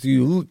words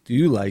do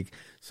you like?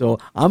 So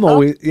I'm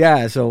always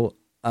So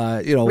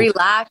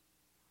relax.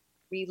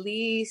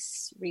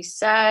 Release,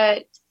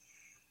 reset,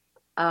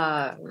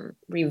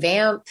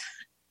 revamp,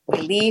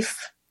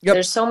 relief. Yep.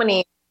 There's so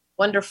many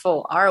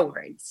wonderful R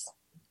words.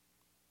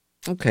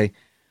 Okay.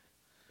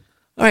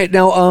 All right.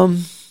 Now,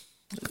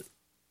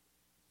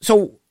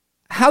 so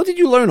how did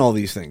you learn all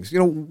these things?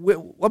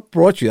 What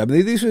brought you? I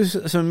mean, these were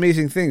some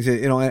amazing things,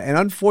 and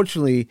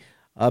unfortunately,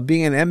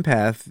 being an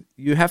empath,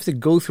 you have to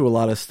go through a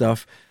lot of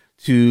stuff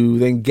to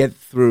then get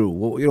through.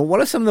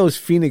 What are some of those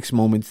Phoenix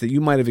moments that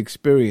you might have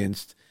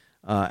experienced?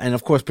 And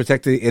of course,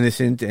 protect the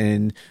innocent,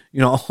 and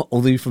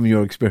only from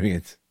your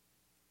experience.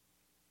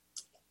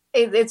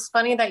 It's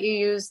funny that you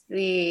use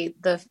the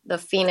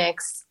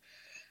Phoenix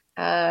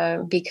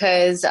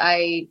because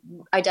I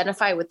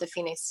identify with the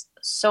Phoenix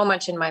so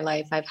much in my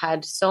life. I've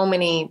had so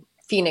many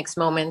Phoenix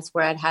moments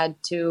where I'd had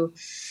to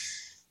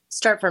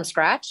start from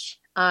scratch.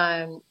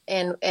 And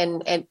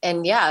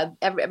yeah,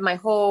 my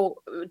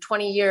whole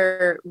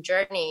 20-year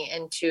journey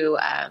into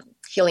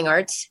healing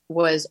arts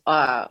was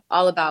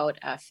all about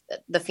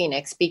the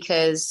Phoenix,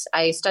 because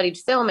I studied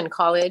film in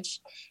college,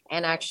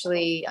 and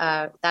actually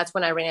that's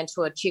when I ran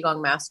into a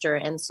Qigong master.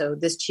 And so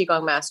this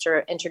Qigong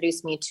master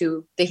introduced me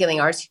to the healing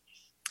arts.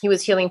 He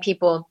was healing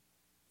people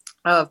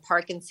of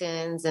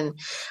Parkinson's, and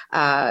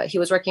he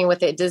was working with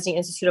the Disney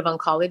Institute of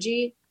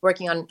Oncology,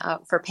 working on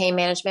for pain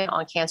management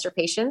on cancer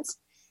patients.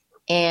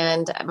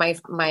 And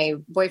my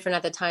boyfriend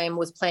at the time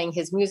was playing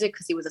his music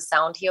because he was a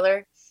sound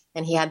healer,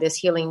 and he had this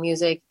healing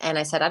music. And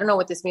I said, I don't know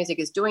what this music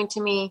is doing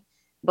to me,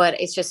 but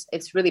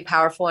it's really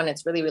powerful and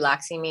it's really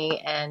relaxing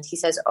me. And he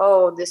says,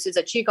 oh, this is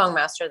a Qigong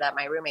master that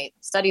my roommate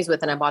studies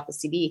with, and I bought the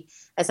CD.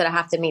 I said, I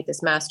have to meet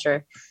this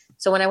master.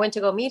 So when I went to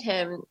go meet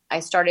him,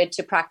 I started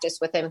to practice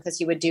with him because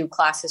he would do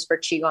classes for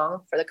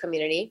Qigong for the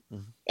community.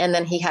 Mm-hmm. And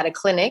then he had a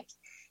clinic.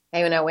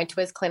 And when I went to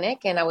his clinic,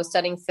 and I was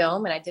studying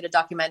film, and I did a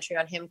documentary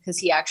on him because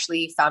he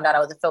actually found out I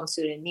was a film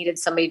student and needed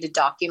somebody to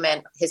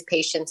document his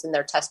patients and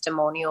their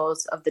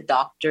testimonials of the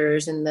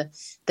doctors and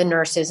the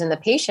nurses and the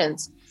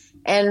patients.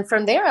 And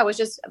from there, I was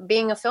just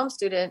being a film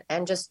student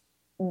and just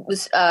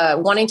was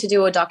wanting to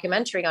do a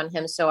documentary on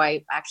him. So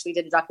I actually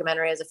did a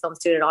documentary as a film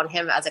student on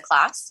him as a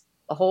class,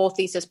 a whole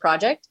thesis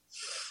project,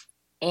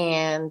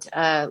 and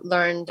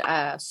learned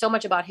so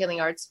much about healing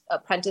arts,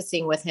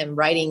 apprenticing with him,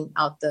 writing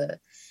out the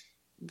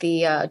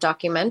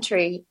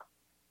documentary,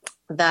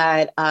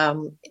 that,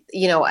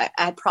 I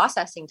had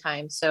processing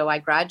time. So I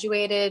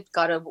graduated,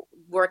 got to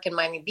work in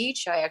Miami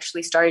Beach. I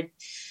actually started,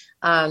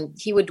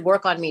 he would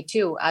work on me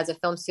too as a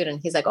film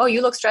student. He's like, oh,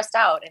 you look stressed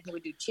out. And he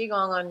would do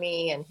Qigong on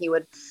me. And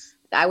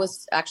I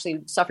was actually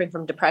suffering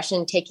from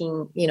depression,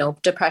 taking,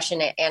 depression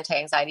and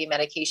anti-anxiety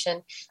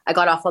medication. I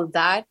got off of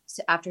that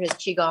after his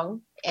Qigong.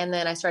 And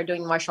then I started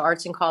doing martial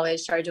arts in college,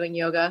 started doing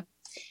yoga.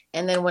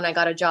 And then when I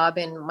got a job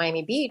in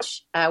Miami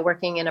Beach,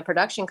 working in a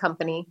production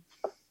company,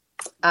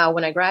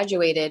 when I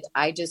graduated,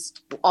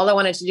 all I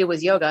wanted to do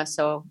was yoga.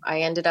 So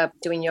I ended up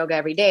doing yoga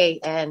every day,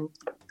 and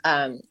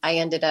I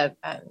ended up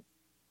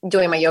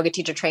doing my yoga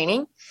teacher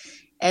training.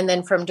 And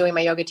then from doing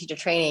my yoga teacher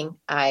training,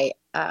 I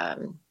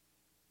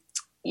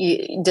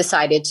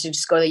decided to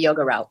just go the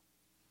yoga route.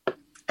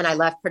 And I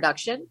left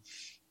production,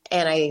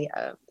 and I,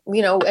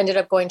 ended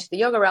up going to the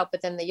yoga route.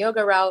 But then the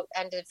yoga route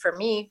ended for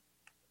me.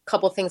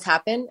 Couple things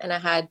happened, and I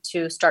had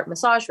to start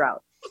massage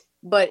route.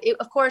 But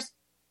of course,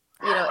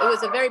 it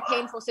was a very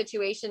painful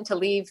situation to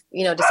leave,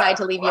 decide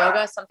to leave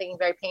yoga. Something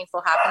very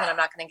painful happened that I'm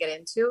not going to get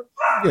into,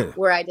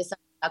 where I decided,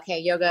 okay,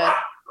 yoga,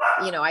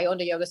 I owned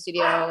a yoga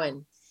studio,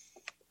 and,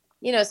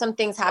 some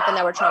things happened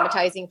that were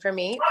traumatizing for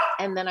me.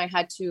 And then I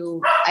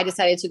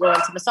decided to go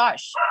into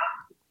massage,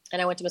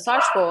 and I went to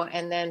massage school.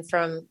 And then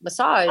from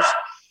massage,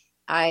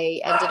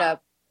 I ended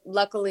up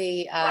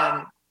luckily,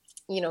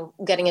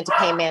 getting into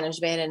pain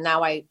management. And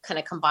now I kind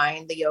of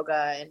combine the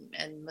yoga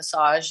and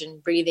massage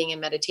and breathing and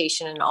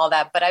meditation and all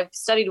that. But I've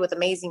studied with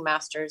amazing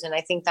masters. And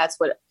I think that's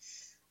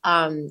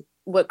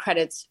what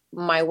credits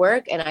my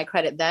work. And I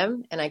credit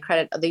them, and I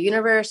credit the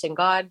universe and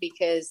God,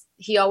 because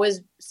he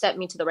always sent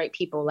me to the right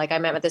people. Like I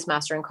met with this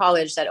master in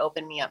college that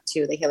opened me up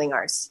to the healing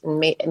arts and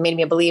made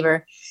me a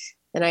believer.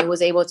 And I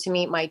was able to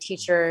meet my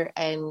teacher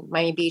in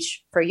Miami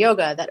Beach for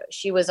yoga, that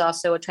she was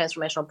also a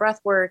transformational breath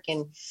work.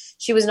 And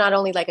she was not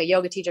only like a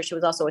yoga teacher, she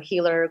was also a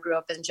healer, grew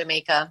up in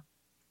Jamaica,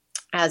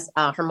 as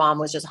her mom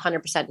was just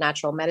 100%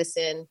 natural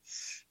medicine.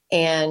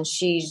 And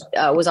she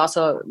was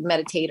also a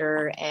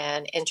meditator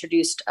and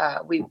introduced,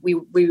 we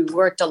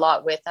worked a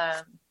lot with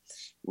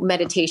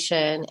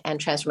meditation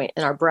and transformation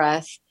in our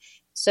breath.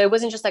 So it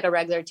wasn't just like a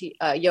regular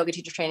yoga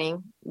teacher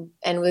training.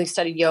 And we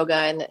studied yoga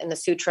and the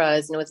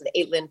sutras, and it was the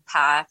 8-limb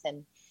path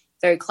and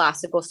very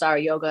classical style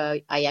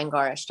yoga,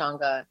 Iyengar,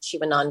 Ashtanga,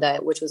 Shivananda,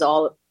 which was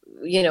all,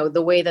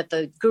 the way that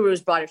the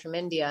gurus brought it from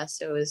India.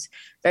 So it was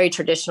very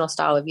traditional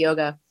style of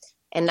yoga.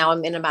 And now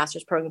I'm in a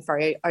master's program for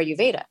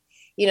Ayurveda.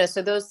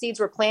 So those seeds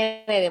were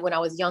planted when I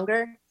was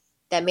younger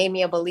that made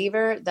me a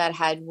believer,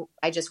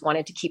 I just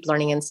wanted to keep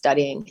learning and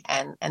studying.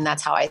 And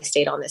that's how I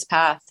stayed on this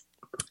path.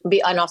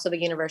 And also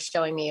the universe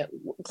showing me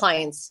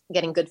clients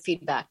getting good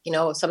feedback.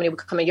 Somebody would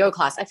come to yoga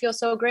class, I feel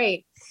so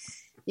great,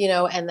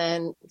 and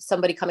then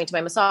somebody coming to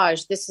my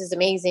massage, this is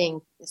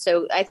amazing.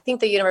 So I think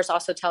the universe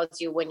also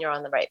tells you when you're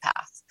on the right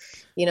path.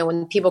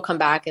 When people come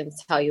back and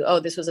tell you, oh,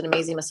 this was an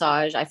amazing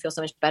massage, I feel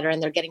so much better,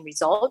 and they're getting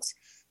results,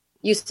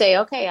 you say,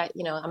 okay,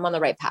 I'm on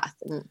the right path.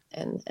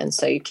 And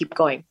so you keep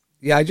going.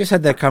 Yeah. I just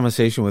had that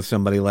conversation with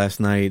somebody last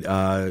night,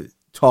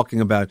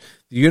 talking about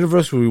the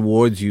universe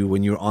rewards you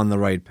when you're on the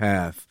right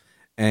path.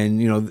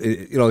 And,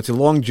 it's a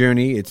long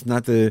journey.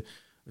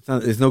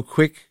 There's no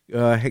quick,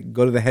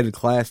 go to the head of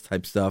class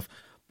type stuff,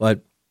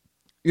 but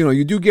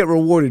you do get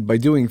rewarded by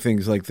doing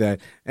things like that.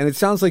 And it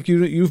sounds like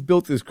you've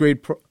built this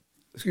great,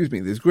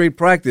 this great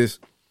practice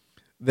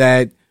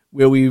that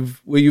where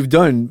you've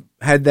done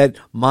had that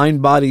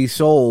mind, body,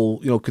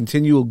 soul,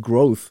 continual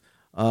growth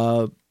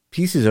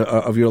pieces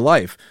of your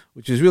life,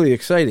 which is really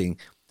exciting.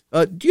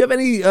 Do you have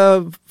any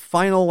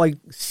final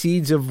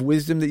seeds of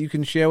wisdom that you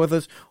can share with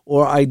us,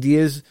 or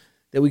ideas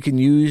that we can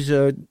use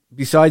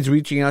besides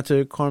reaching out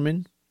to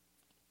Carmen?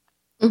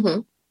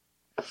 Mm-hmm.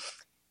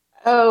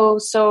 Oh,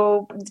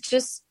 so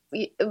just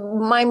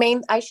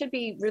I should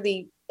be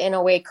really, in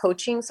a way,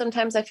 coaching.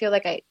 Sometimes I feel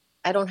like I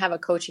don't have a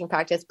coaching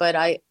practice, but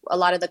a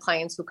lot of the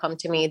clients who come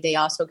to me, they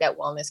also get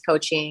wellness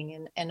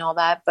coaching and all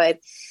that. But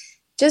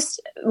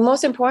just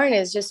most important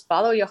is just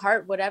follow your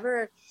heart,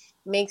 whatever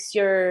makes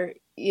your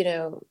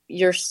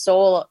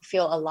soul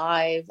feel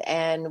alive,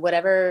 and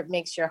whatever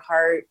makes your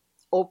heart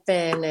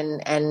open,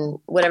 and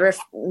whatever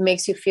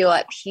makes you feel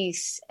at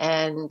peace,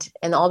 and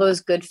all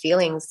those good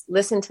feelings,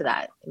 listen to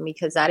that,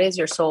 because that is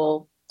your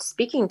soul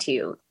speaking to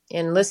you.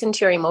 And listen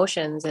to your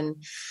emotions, and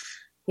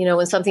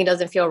when something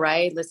doesn't feel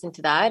right, listen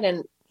to that.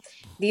 And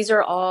these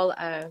are all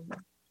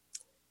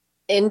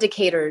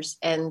indicators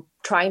and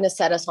trying to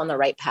set us on the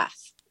right path,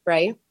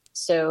 right?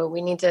 So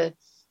we need to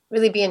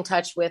really be in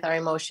touch with our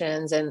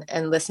emotions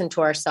and listen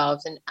to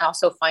ourselves, and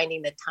also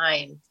finding the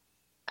time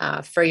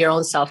for your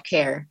own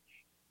self-care,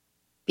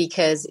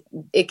 because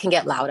it can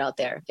get loud out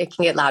there. It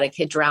can get loud. It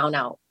can drown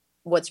out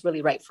what's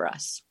really right for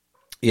us.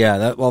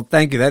 Yeah. Well,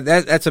 thank you.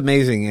 That's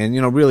amazing.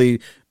 And,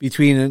 really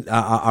between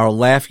our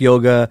laugh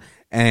yoga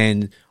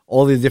and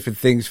all the different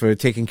things for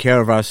taking care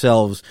of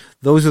ourselves,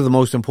 those are the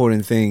most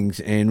important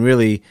things. And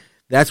really,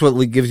 that's what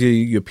gives you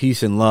your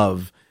peace and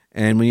love.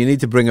 And when you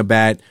need to bring a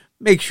bat,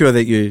 make sure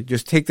that you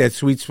just take that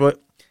sweet spot,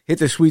 hit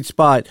the sweet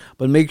spot,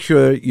 but make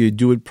sure you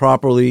do it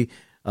properly.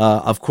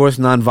 Of course,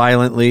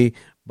 non-violently,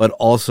 but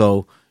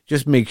also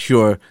just make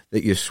sure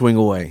that you swing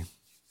away.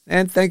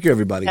 And thank you,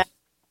 everybody. Yeah.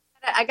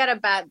 I got a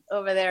bat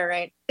over there,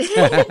 right?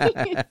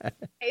 Because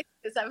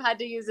I've had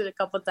to use it a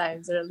couple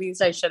times, or at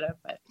least I should have.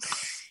 But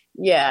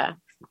yeah.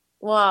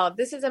 Wow,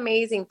 this is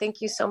amazing.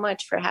 Thank you so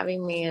much for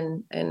having me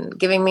and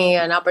giving me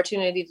an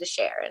opportunity to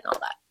share and all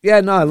that.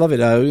 Yeah, no, I love it.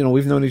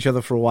 We've known each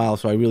other for a while,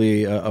 so I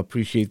really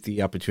appreciate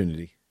the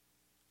opportunity.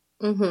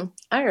 Mm-hmm.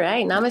 All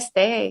right.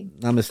 Namaste.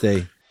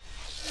 Namaste.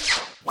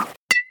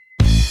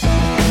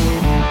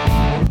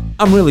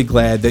 I'm really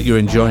glad that you're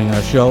enjoying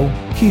our show.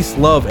 Peace,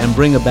 Love, and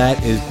Bring a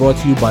Bat is brought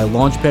to you by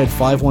Launchpad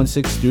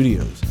 516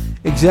 Studios.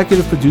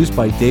 Executive produced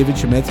by David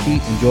Chemetsky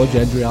and George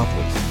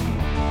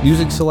Andriopoulos.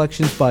 Music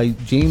selections by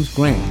James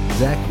Grant,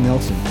 Zach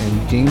Nelson,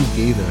 and James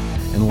Gaither,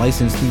 and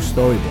licensed through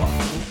Storyblock.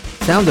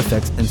 Sound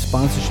effects and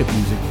sponsorship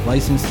music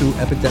licensed through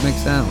Epidemic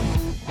Sound.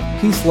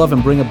 Peace, Love,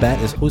 and Bring a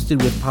Bat is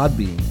hosted with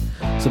Podbean.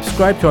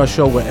 Subscribe to our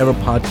show wherever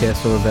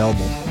podcasts are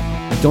available.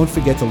 And don't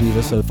forget to leave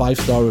us a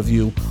 5-star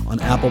review on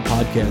Apple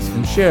Podcasts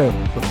and share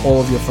with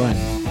all of your friends.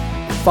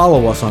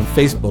 Follow us on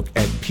Facebook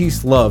at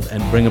Peace, Love,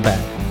 and Bring a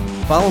Bat.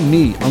 Follow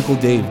me, Uncle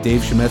Dave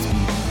Shemetsky,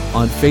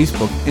 on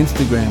Facebook,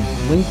 Instagram,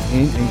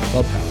 LinkedIn, and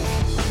Clubhouse.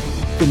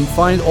 You can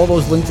find all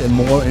those links and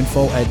more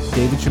info at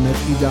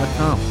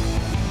davidchemetsky.com.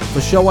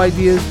 For show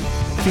ideas,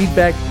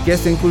 feedback,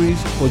 guest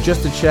inquiries, or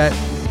just to chat,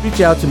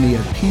 reach out to me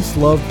at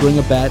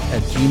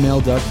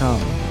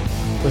peacelovebringabat@gmail.com.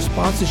 For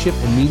sponsorship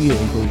and media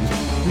inquiries,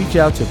 reach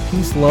out to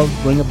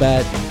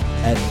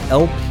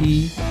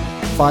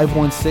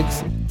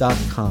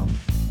peacelovebringabat@lp516.com.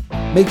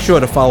 Make sure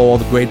to follow all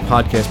the great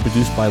podcasts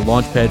produced by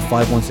Launchpad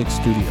 516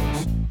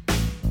 Studios.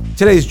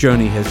 Today's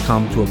journey has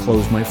come to a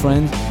close, my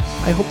friends.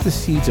 I hope the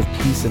seeds of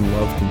peace and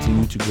love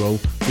continue to grow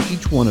for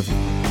each one of you.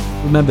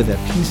 Remember that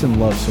peace and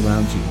love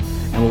surrounds you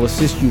and will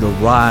assist you to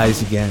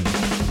rise again.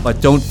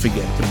 But don't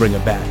forget to bring a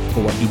bat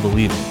for what you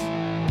believe in.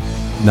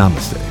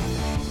 Namaste.